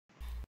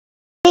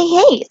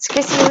Hey, it's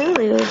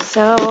CrissyLulu.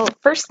 So,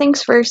 first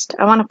things first,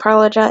 I want to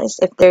apologize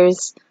if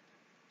there's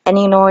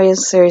any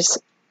noise. There's a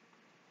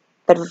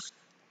bit of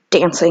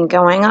dancing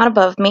going on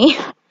above me.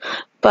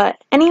 But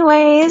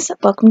anyways,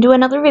 welcome to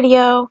another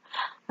video.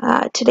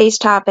 Today's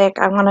topic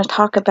I want to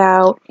talk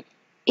about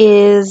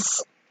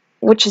is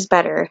which is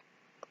better,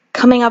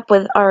 coming up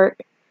with art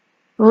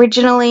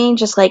originally,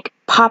 just like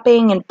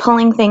popping and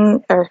pulling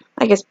things, or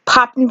I guess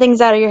popping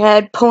things out of your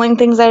head, pulling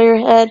things out of your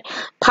head.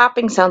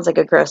 Popping sounds like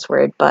a gross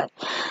word, but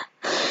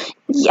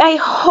yeah, I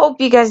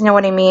hope you guys know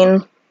what I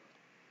mean.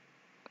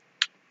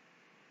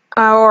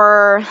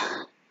 Or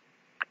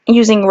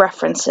using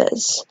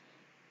references.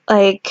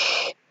 Like,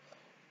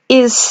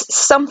 is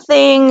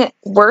something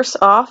worse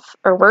off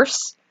or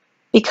worse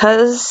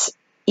because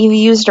you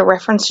used a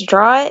reference to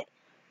draw it,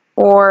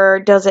 or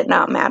does it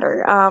not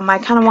matter? I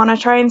kind of want to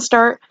try and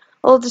start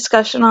a little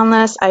discussion on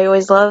this. I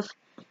always love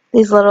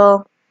these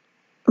little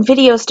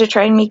videos to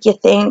try and make you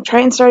think,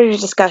 try and start a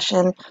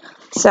discussion.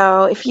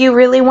 So if you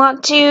really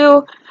want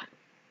to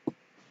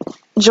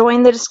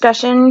join the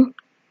discussion,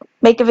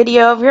 make a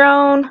video of your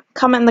own,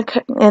 comment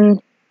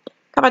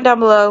down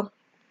below,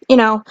 you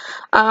know.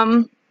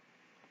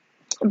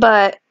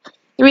 But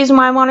the reason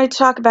why I wanted to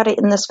talk about it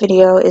in this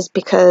video is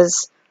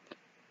because,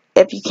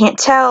 if you can't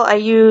tell,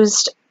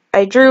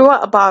 I drew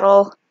a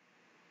bottle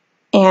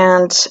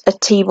and a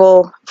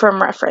table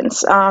from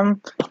reference.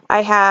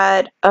 I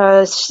had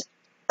a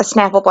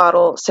Snapple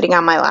bottle sitting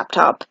on my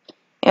laptop,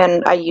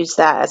 and I used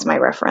that as my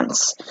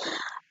reference.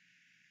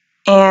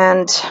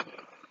 And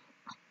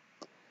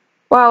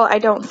while I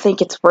don't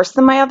think it's worse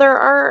than my other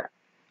art,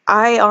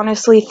 I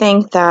honestly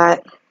think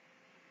that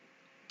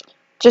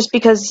just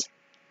because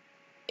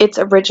it's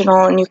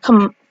original and you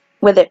come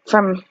with it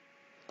from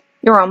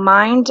your own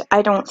mind,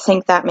 I don't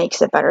think that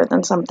makes it better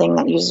than something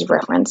that uses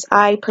reference.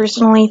 I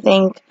personally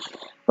think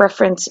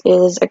reference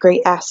is a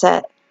great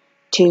asset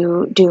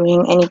to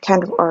doing any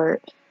kind of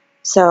art.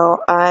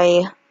 So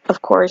I,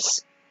 of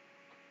course,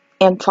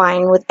 am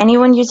fine with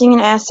anyone using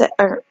an asset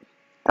or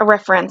a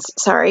reference.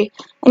 Sorry,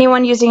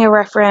 anyone using a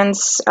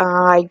reference.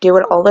 I do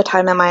it all the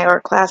time in my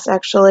art class.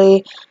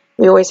 Actually,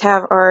 we always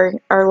have our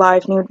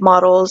live nude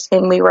models,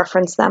 and we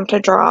reference them to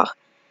draw.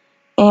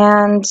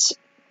 And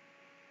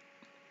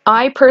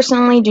I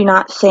personally do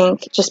not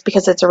think just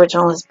because it's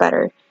original is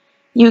better.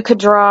 You could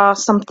draw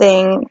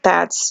something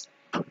that's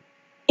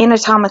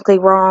anatomically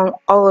wrong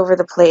all over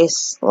the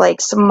place,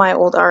 like some of my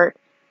old art,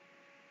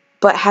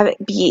 but have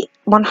it be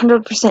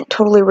 100%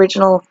 totally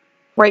original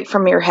right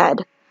from your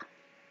head.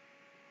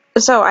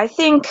 So I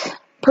think,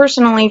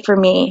 personally for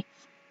me,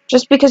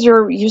 just because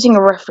you're using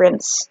a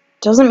reference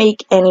doesn't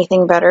make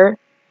anything better.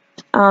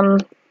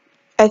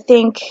 I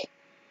think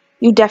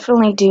you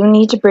definitely do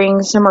need to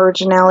bring some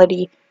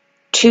originality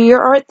to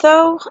your art,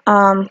 though.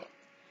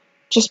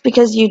 Just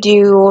because you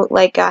do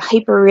like a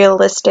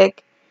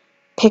hyper-realistic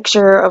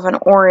picture of an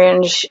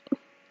orange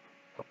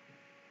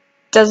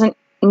doesn't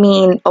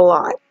mean a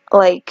lot.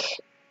 Like,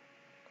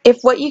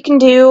 if what you can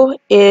do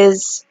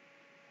is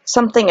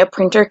something a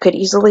printer could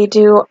easily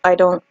do, I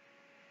don't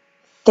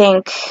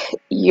think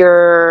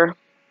you're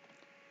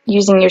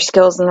using your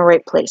skills in the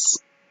right place,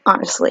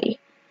 honestly.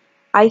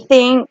 I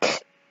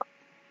think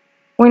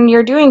when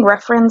you're doing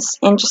reference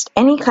in just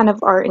any kind of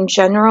art in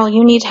general,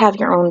 you need to have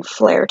your own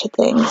flair to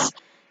things.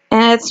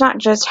 And it's not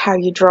just how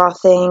you draw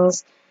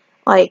things.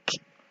 Like,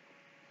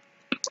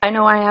 I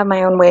know I have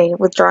my own way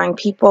with drawing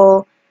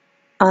people,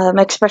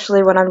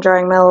 especially when I'm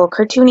drawing my little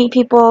cartoony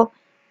people.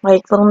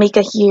 Like little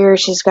Mika here,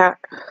 she's got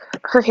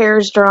her hair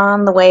is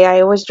drawn the way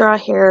I always draw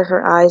hair,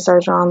 her eyes are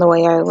drawn the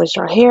way I always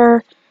draw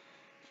hair,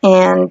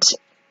 and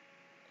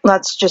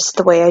that's just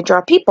the way I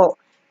draw people.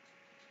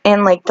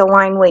 And like the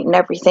line weight and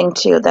everything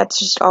too, that's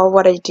just all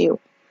what I do.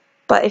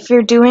 But if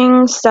you're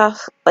doing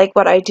stuff like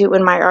what I do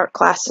in my art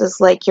classes,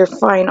 like your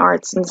fine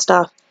arts and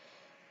stuff,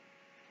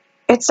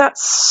 it's not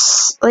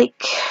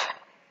like,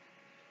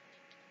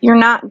 you're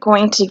not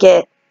going to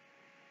get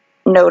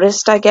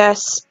noticed, I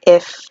guess,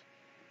 if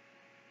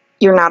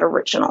you're not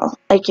original.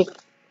 Like,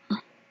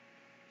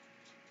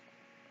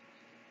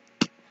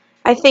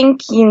 I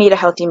think you need a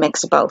healthy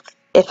mix of both,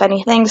 if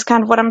anything, is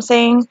kind of what I'm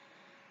saying.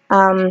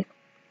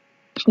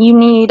 You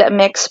need a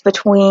mix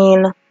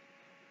between,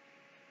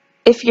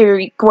 if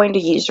you're going to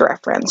use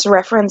reference.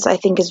 Reference, I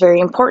think, is very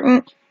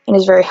important and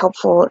is very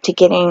helpful to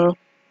getting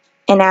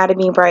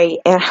anatomy right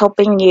and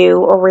helping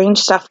you arrange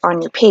stuff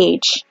on your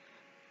page.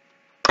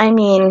 I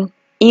mean,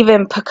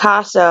 even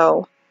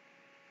Picasso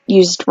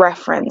used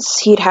reference.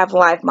 He'd have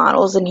live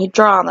models and he'd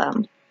draw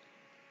them.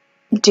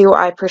 Do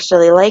I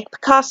personally like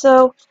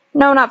Picasso?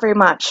 No, not very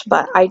much,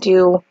 but I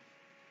do.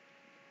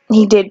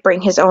 He did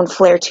bring his own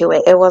flair to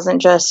it. It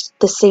wasn't just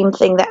the same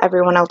thing that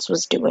everyone else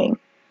was doing.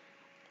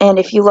 And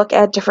if you look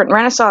at different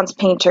Renaissance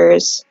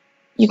painters,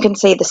 you can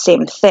say the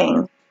same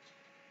thing.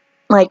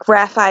 Like,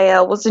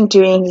 Raphael wasn't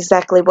doing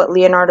exactly what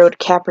Leonardo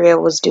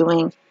DiCaprio was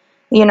doing.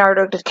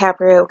 Leonardo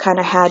DiCaprio kind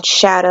of had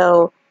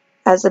shadow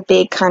as a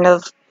big kind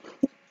of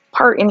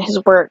part in his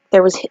work.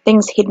 There was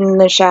things hidden in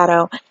the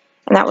shadow,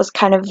 and that was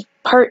kind of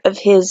part of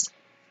his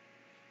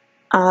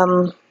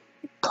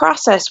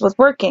process was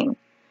working.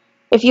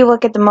 If you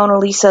look at the Mona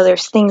Lisa,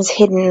 there's things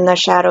hidden in the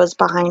shadows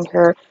behind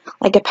her,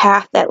 like a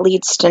path that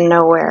leads to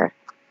nowhere.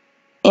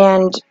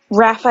 And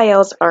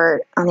Raphael's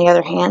art, on the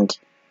other hand,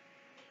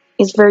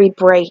 is very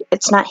bright.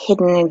 It's not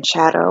hidden in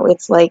shadow.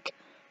 It's like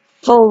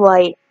full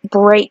light,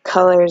 bright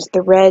colors.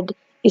 The red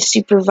is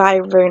super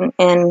vibrant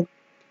in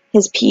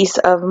his piece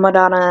of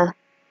Madonna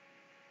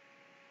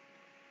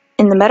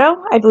in the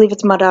Meadow. I believe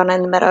it's Madonna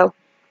in the Meadow.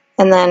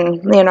 And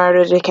then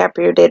Leonardo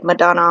DiCaprio did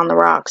Madonna on the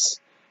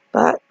Rocks.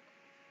 But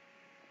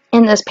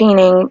in this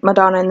painting,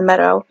 Madonna in the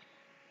Meadow,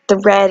 the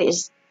red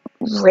is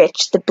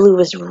rich, the blue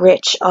is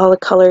rich, all the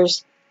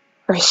colors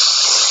are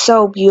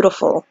so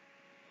beautiful.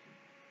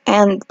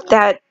 And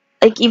that,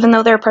 like, even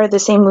though they're part of the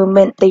same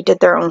movement, they did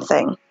their own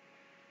thing.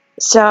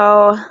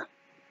 So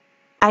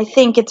I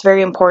think it's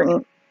very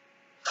important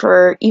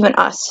for even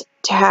us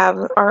to have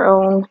our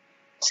own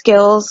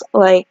skills.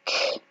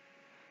 Like,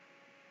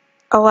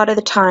 a lot of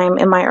the time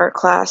in my art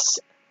class,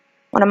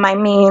 one of my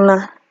main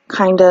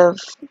kind of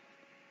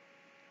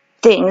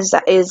things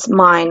that is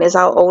mine is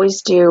I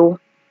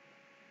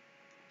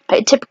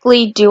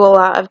typically do a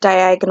lot of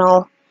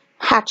diagonal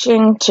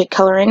hatching to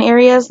color in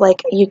areas,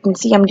 like you can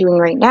see I'm doing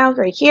right now,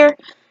 right here.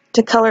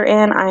 To color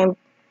in, I'm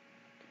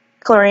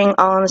coloring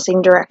all in the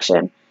same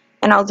direction.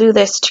 And I'll do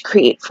this to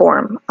create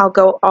form. I'll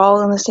go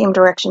all in the same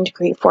direction to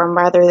create form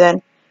rather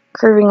than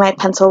curving my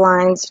pencil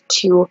lines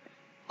to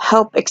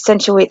help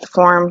accentuate the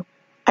form.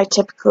 I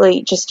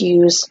typically just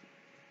use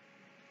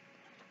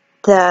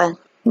the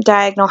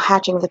diagonal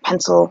hatching of the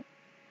pencil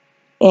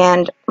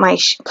and my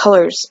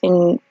colors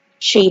in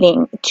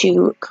shading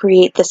to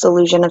create this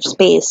illusion of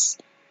space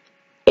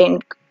in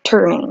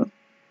turning.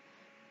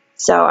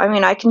 So, I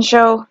mean, I can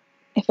show,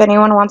 if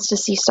anyone wants to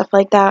see stuff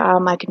like that,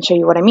 I can show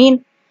you what I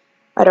mean.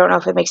 I don't know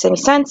if it makes any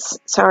sense.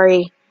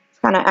 Sorry, it's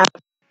kind of out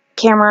of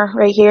camera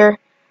right here.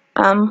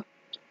 And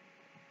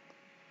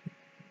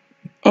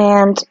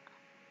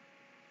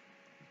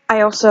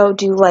I also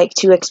do like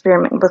to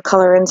experiment with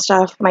color and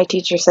stuff. My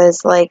teacher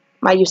says, like,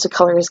 my use of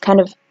color is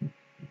kind of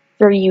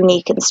very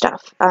unique and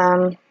stuff.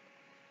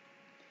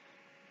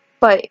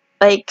 But,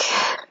 like,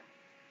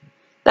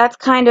 that's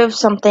kind of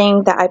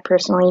something that I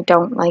personally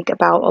don't like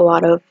about a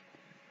lot of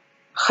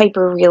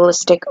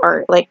hyper-realistic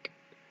art. Like,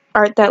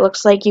 art that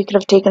looks like you could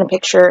have taken a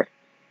picture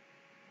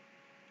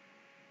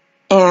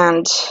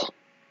and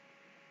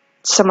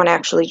someone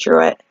actually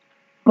drew it.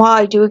 While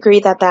I do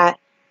agree that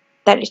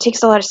it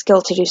takes a lot of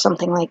skill to do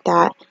something like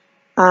that,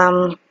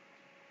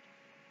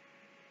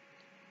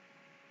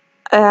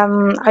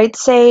 I'd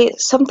say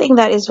something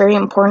that is very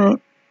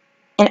important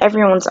in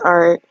everyone's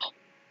art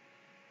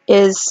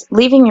is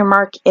leaving your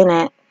mark in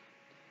it.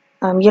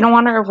 You don't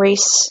want to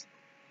erase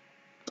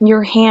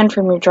your hand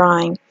from your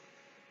drawing,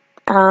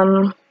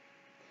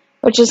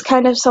 which is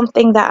kind of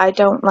something that I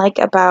don't like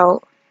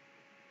about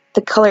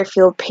the color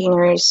field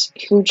painters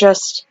who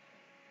just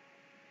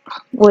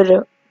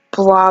would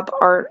blob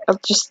art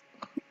of just,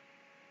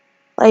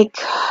 like,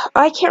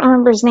 I can't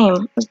remember his name.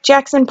 It was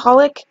Jackson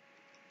Pollock,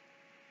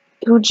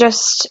 who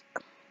just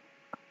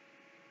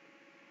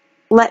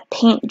let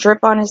paint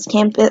drip on his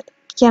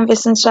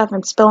canvas and stuff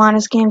and spill on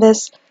his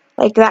canvas,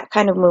 like that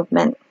kind of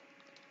movement.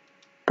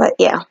 But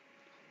yeah.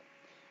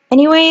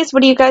 Anyways,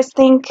 what do you guys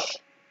think?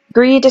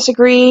 Agree,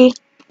 disagree?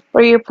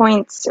 What are your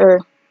points,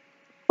 or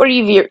what are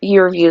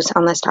your views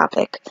on this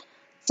topic?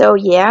 So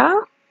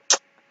yeah,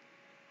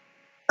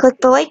 click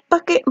the like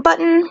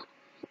button,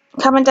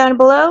 comment down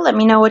below, let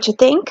me know what you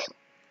think.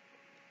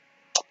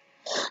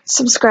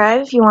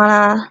 Subscribe if you want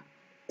to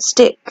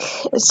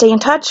stay in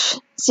touch,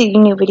 see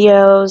new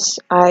videos.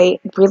 I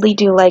really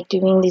do like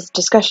doing these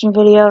discussion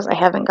videos. I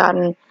haven't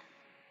gotten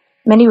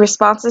many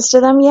responses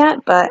to them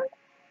yet, but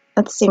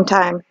at the same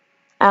time,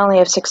 I only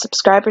have 6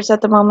 subscribers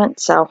at the moment,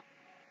 so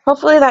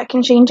hopefully that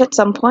can change at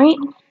some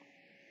point.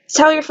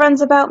 Tell your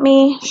friends about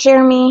me,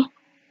 share me.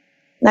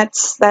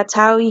 That's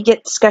how you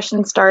get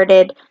discussion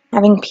started,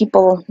 having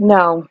people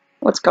know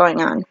what's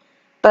going on.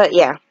 But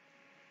yeah.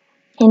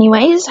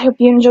 Anyways, I hope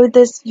you enjoyed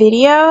this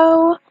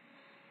video,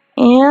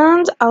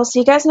 and I'll see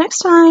you guys next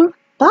time.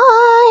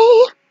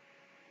 Bye!